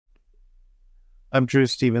I'm Drew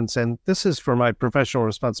Stevenson. This is for my professional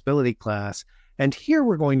responsibility class. And here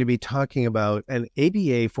we're going to be talking about an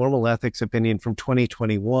ABA formal ethics opinion from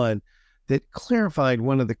 2021 that clarified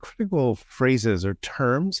one of the critical phrases or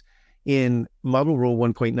terms in Model Rule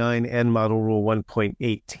 1.9 and Model Rule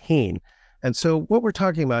 1.18. And so what we're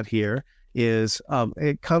talking about here is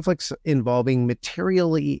conflicts involving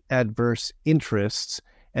materially adverse interests.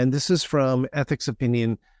 And this is from Ethics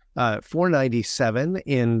Opinion 497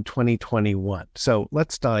 in 2021. So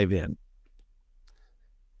let's dive in.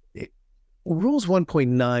 Rules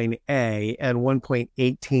 1.9a and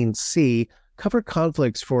 1.18c cover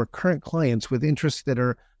conflicts for current clients with interests that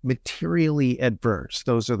are materially adverse.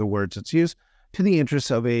 Those are the words it's used to the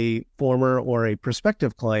interests of a former or a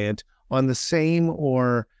prospective client on the same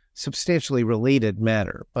or substantially related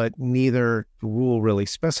matter, but neither rule really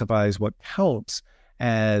specifies what counts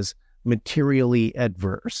as materially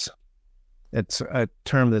adverse. It's a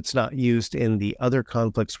term that's not used in the other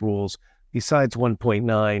conflicts rules besides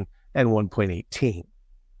 1.9 and 1.18.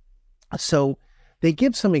 So they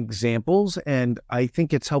give some examples, and I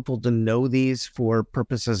think it's helpful to know these for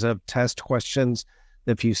purposes of test questions.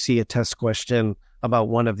 If you see a test question about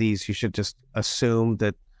one of these, you should just assume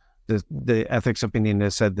that the ethics opinion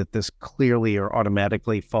has said that this clearly or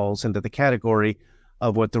automatically falls into the category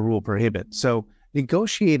of what the rule prohibits. So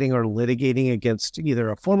negotiating or litigating against either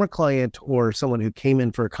a former client or someone who came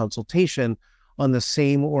in for a consultation on the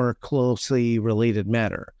same or closely related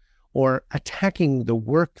matter, or attacking the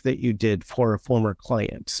work that you did for a former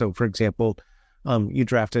client. So, for example, you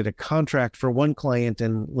drafted a contract for one client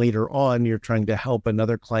and later on you're trying to help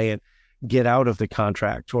another client get out of the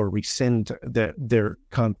contract or rescind the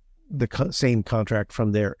same contract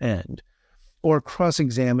from their end, or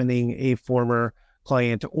cross-examining a former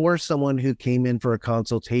client or someone who came in for a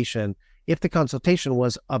consultation if the consultation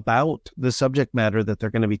was about the subject matter that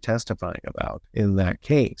they're going to be testifying about in that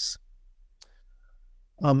case.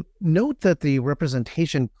 Note that the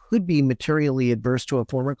representation could be materially adverse to a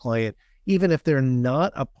former client even if they're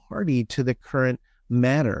not a party to the current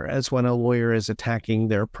matter, as when a lawyer is attacking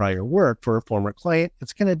their prior work for a former client.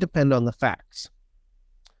 It's going to depend on the facts.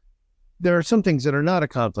 There are some things that are not a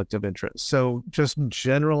conflict of interest. So just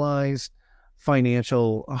generalized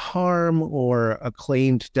financial harm or a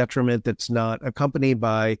claimed detriment that's not accompanied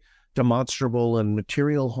by demonstrable and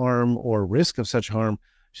material harm or risk of such harm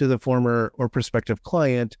to the former or prospective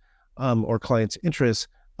client or client's interests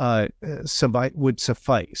would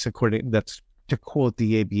suffice, that's to quote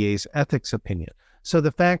the ABA's ethics opinion. So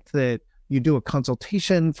the fact that you do a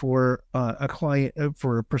consultation for a client,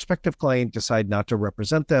 for a prospective client, decide not to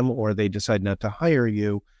represent them, or they decide not to hire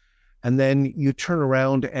you, and then you turn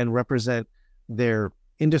around and represent their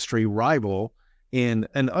industry rival in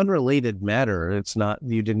an unrelated matter. It's not,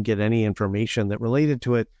 you didn't get any information that related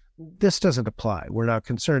to it. This doesn't apply. We're not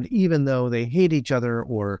concerned, even though they hate each other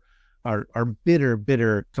or are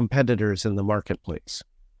bitter competitors in the marketplace.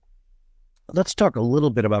 Let's talk a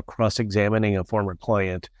little bit about cross-examining a former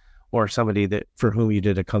client or somebody for whom you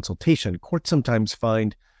did a consultation. Courts sometimes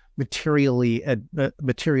find material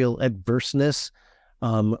adverseness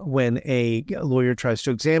when a lawyer tries to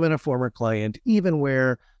examine a former client, even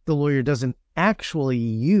where the lawyer doesn't actually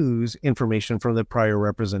use information from the prior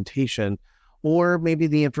representation, or maybe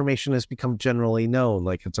the information has become generally known,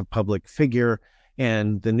 like it's a public figure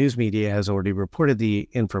and the news media has already reported the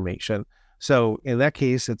information. So in that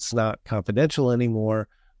case, it's not confidential anymore,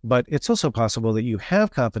 but it's also possible that you have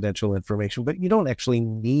confidential information, but you don't actually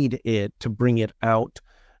need it to bring it out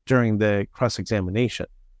during the cross-examination.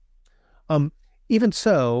 Even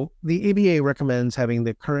so, the ABA recommends having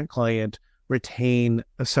the current client retain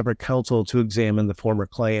a separate counsel to examine the former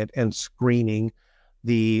client and screening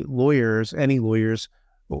the lawyers, any lawyers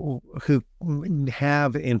who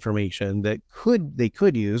have information that they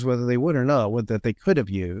could use, whether they would or not, that they could have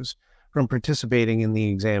used from participating in the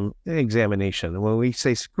examination. And when we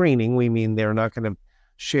say screening, we mean they're not going to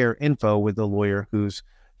share info with the lawyer who's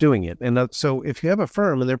doing it. And so if you have a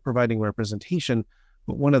firm and they're providing representation,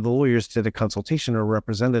 but one of the lawyers did a consultation or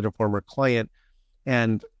represented a former client,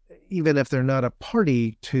 and even if they're not a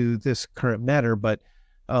party to this current matter, but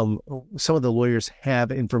some of the lawyers have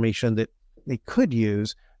information that they could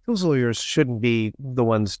use, those lawyers shouldn't be the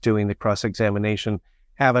ones doing the cross-examination.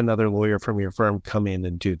 Have another lawyer from your firm come in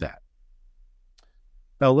and do that.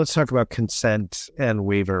 Now let's talk about consent and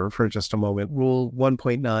waiver for just a moment. Rule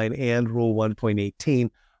 1.9 and Rule 1.18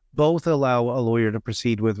 both allow a lawyer to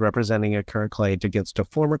proceed with representing a current client against a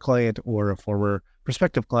former client or a former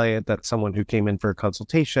prospective client, that's someone who came in for a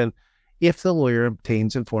consultation, if the lawyer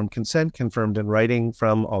obtains informed consent confirmed in writing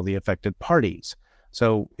from all the affected parties.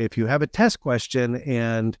 So if you have a test question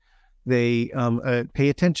and they pay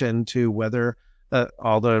attention to whether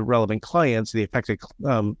all the relevant clients, the affected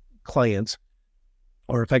clients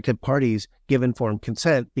or affected parties, give informed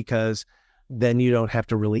consent, because then you don't have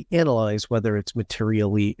to really analyze whether it's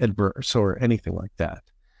materially adverse or anything like that.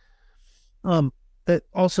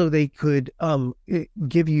 Also, they could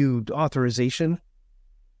give you authorization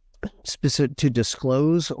specific to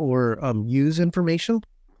disclose or use information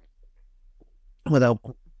without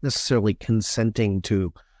necessarily consenting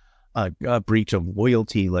to a breach of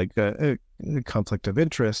loyalty, like a conflict of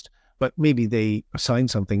interest. But maybe they sign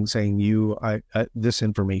something saying this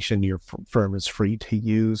information your firm is free to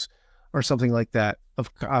use, or something like that.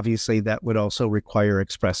 Obviously, that would also require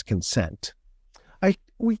express consent.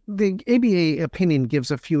 The ABA opinion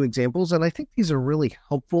gives a few examples, and I think these are really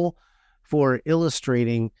helpful for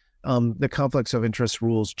illustrating the conflicts of interest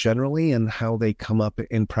rules generally and how they come up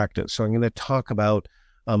in practice. So I'm going to talk about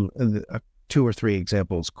 2 or 3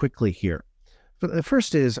 examples quickly here. But the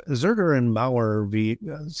first is Zerger and Maurer v.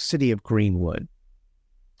 City of Greenwood.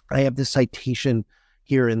 I have this citation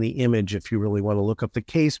here in the image if you really want to look up the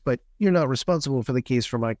case, but you're not responsible for the case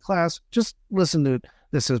for my class. Just listen to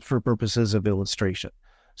this for purposes of illustration.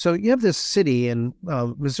 So you have this city in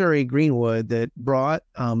Missouri, Greenwood, that brought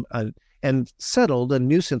and settled a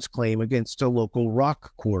nuisance claim against a local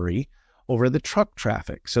rock quarry over the truck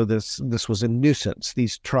traffic. So this was a nuisance.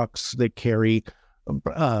 These trucks that carry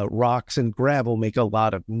rocks and gravel make a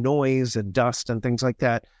lot of noise and dust and things like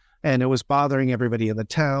that. And it was bothering everybody in the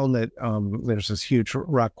town that there's this huge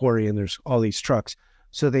rock quarry and there's all these trucks.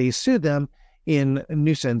 So they sued them in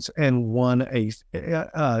nuisance and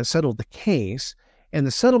settled the case. And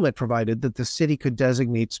the settlement provided that the city could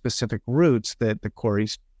designate specific routes that the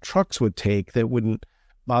quarry's trucks would take that wouldn't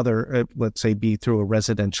bother, let's say, be through a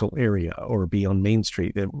residential area or be on Main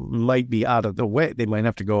Street. It might be out of the way. They might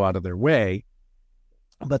have to go out of their way,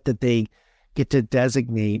 but that they get to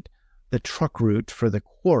designate the truck route for the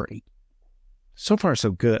quarry. So far,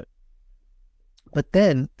 so good. But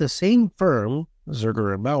then the same firm,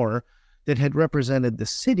 Zerger and Maurer, that had represented the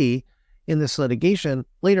city in this litigation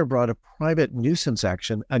later brought a private nuisance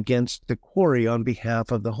action against the quarry on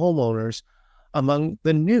behalf of the homeowners among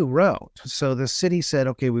the new route. So the city said,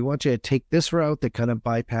 okay, we want you to take this route that kind of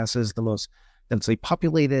bypasses the most densely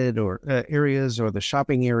populated or areas or the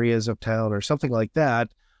shopping areas of town or something like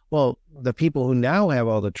that. Well, the people who now have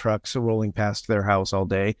all the trucks rolling past their house all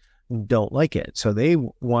day don't like it. So they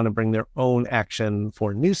want to bring their own action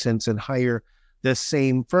for nuisance and hire the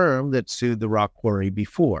same firm that sued the rock quarry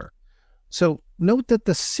before. So note that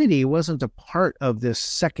the city wasn't a part of this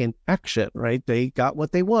second action, right? They got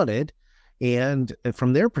what they wanted. And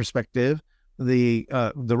from their perspective, the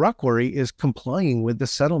rock quarry is complying with the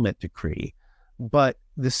settlement decree. But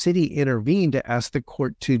the city intervened to ask the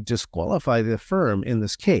court to disqualify the firm in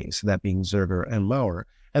this case, that being Zerger and Maurer.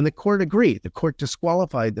 And the court agreed. The court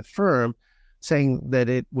disqualified the firm, saying that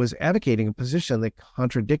it was advocating a position that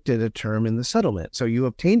contradicted a term in the settlement. So you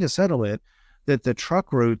obtained a settlement that the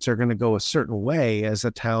truck routes are going to go a certain way as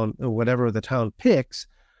a town, whatever the town picks,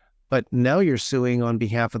 but now you're suing on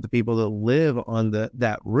behalf of the people that live on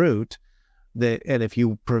that route. And if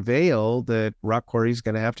you prevail, the rock quarry is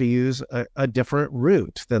going to have to use a different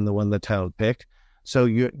route than the one the town picked. So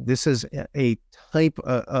this is a type,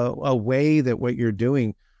 a way that what you're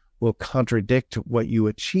doing will contradict what you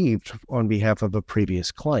achieved on behalf of a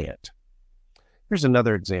previous client. Here's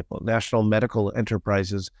another example: National Medical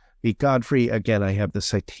Enterprises v. Godfrey. Again, I have the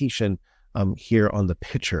citation here on the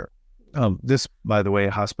picture. This, by the way,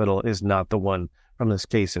 hospital is not the one from this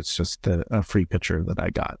case. It's just a free picture that I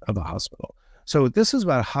got of a hospital. So this is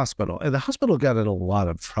about a hospital, and the hospital got in a lot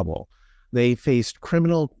of trouble. They faced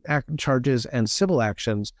criminal charges and civil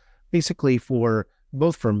actions, basically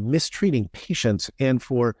both for mistreating patients and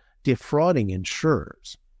for defrauding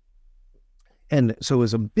insurers. And so it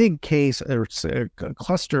was a big case, a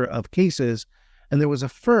cluster of cases, and there was a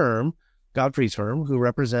firm, Godfrey's firm, who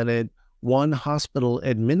represented one hospital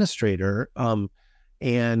administrator,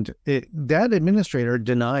 and that administrator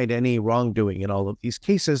denied any wrongdoing in all of these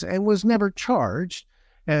cases and was never charged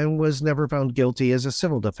and was never found guilty as a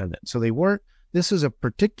civil defendant. So this is a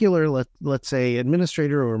particular, let's say,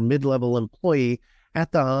 administrator or mid-level employee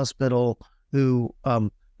at the hospital who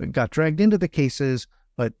got dragged into the cases,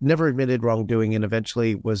 but never admitted wrongdoing, and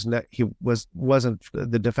eventually wasn't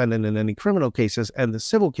the defendant in any criminal cases, and the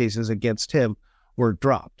civil cases against him were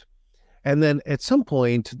dropped. And then at some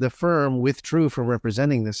point, the firm withdrew from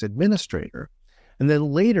representing this administrator. And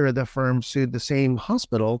then later, the firm sued the same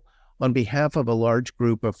hospital on behalf of a large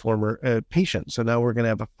group of former patients. So now we're going to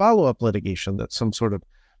have a follow-up litigation that's some sort of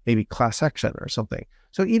maybe class action or something.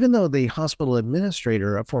 So even though the hospital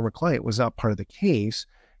administrator, a former client, was not part of the case,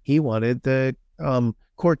 he wanted the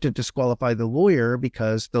court to disqualify the lawyer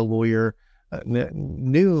because the lawyer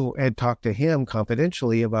had talked to him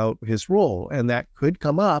confidentially about his role, and that could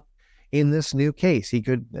come up in this new case. He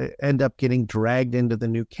could end up getting dragged into the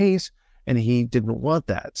new case, and he didn't want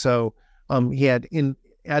that. So he had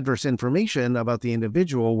adverse information about the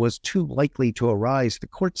individual was too likely to arise, the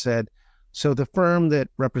court said. So the firm that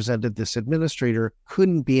represented this administrator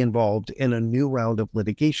couldn't be involved in a new round of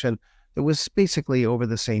litigation that was basically over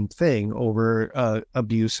the same thing, over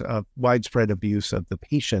widespread abuse of the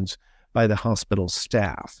patients by the hospital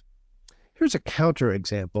staff. Here's a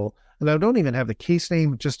counterexample, and I don't even have the case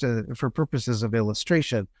name, just for purposes of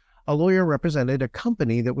illustration. A lawyer represented a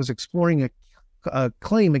company that was exploring a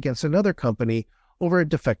claim against another company over a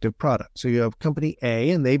defective product. So you have company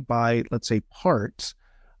A, and they buy, let's say, parts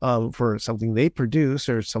for something they produce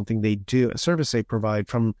or something they do, a service they provide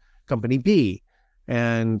from company B.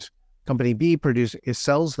 And company B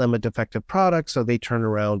sells them a defective product, so they turn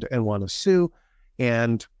around and want to sue.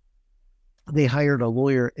 And they hired a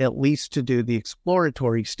lawyer at least to do the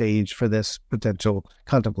exploratory stage for this potential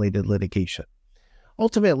contemplated litigation.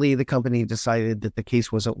 Ultimately, the company decided that the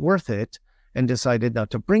case wasn't worth it and decided not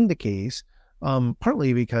to bring the case,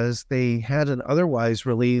 partly because they had an otherwise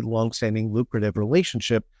really longstanding lucrative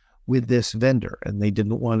relationship with this vendor, and they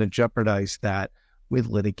didn't want to jeopardize that with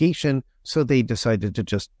litigation, so they decided to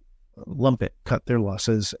just lump it, cut their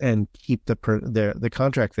losses, and keep the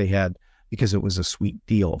contract they had because it was a sweet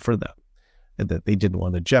deal for them and that they didn't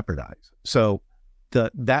want to jeopardize. So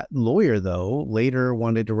that lawyer, though, later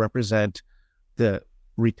wanted to represent the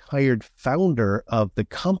retired founder of the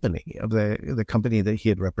company, of the company that he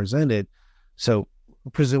had represented. So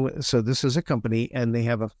this is a company, and they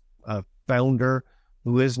have a founder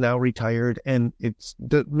who is now retired, and it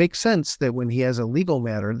makes sense that when he has a legal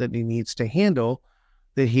matter that he needs to handle,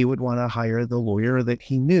 that he would want to hire the lawyer that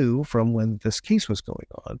he knew from when this case was going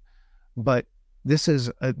on. But this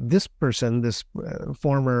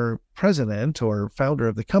former president or founder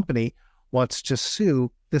of the company wants to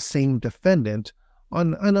sue the same defendant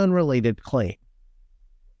on an unrelated claim.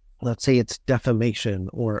 Let's say it's defamation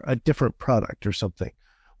or a different product or something.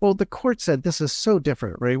 Well, the court said this is so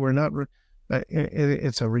different, right?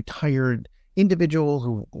 It's a retired individual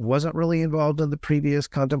who wasn't really involved in the previous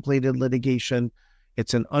contemplated litigation.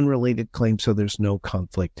 It's an unrelated claim, so there's no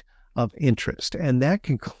conflict of interest. And that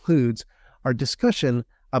concludes our discussion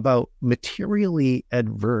about materially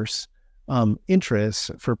adverse interests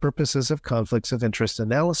for purposes of conflicts of interest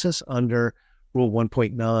analysis under Rule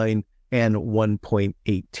 1.9 and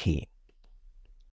 1.18.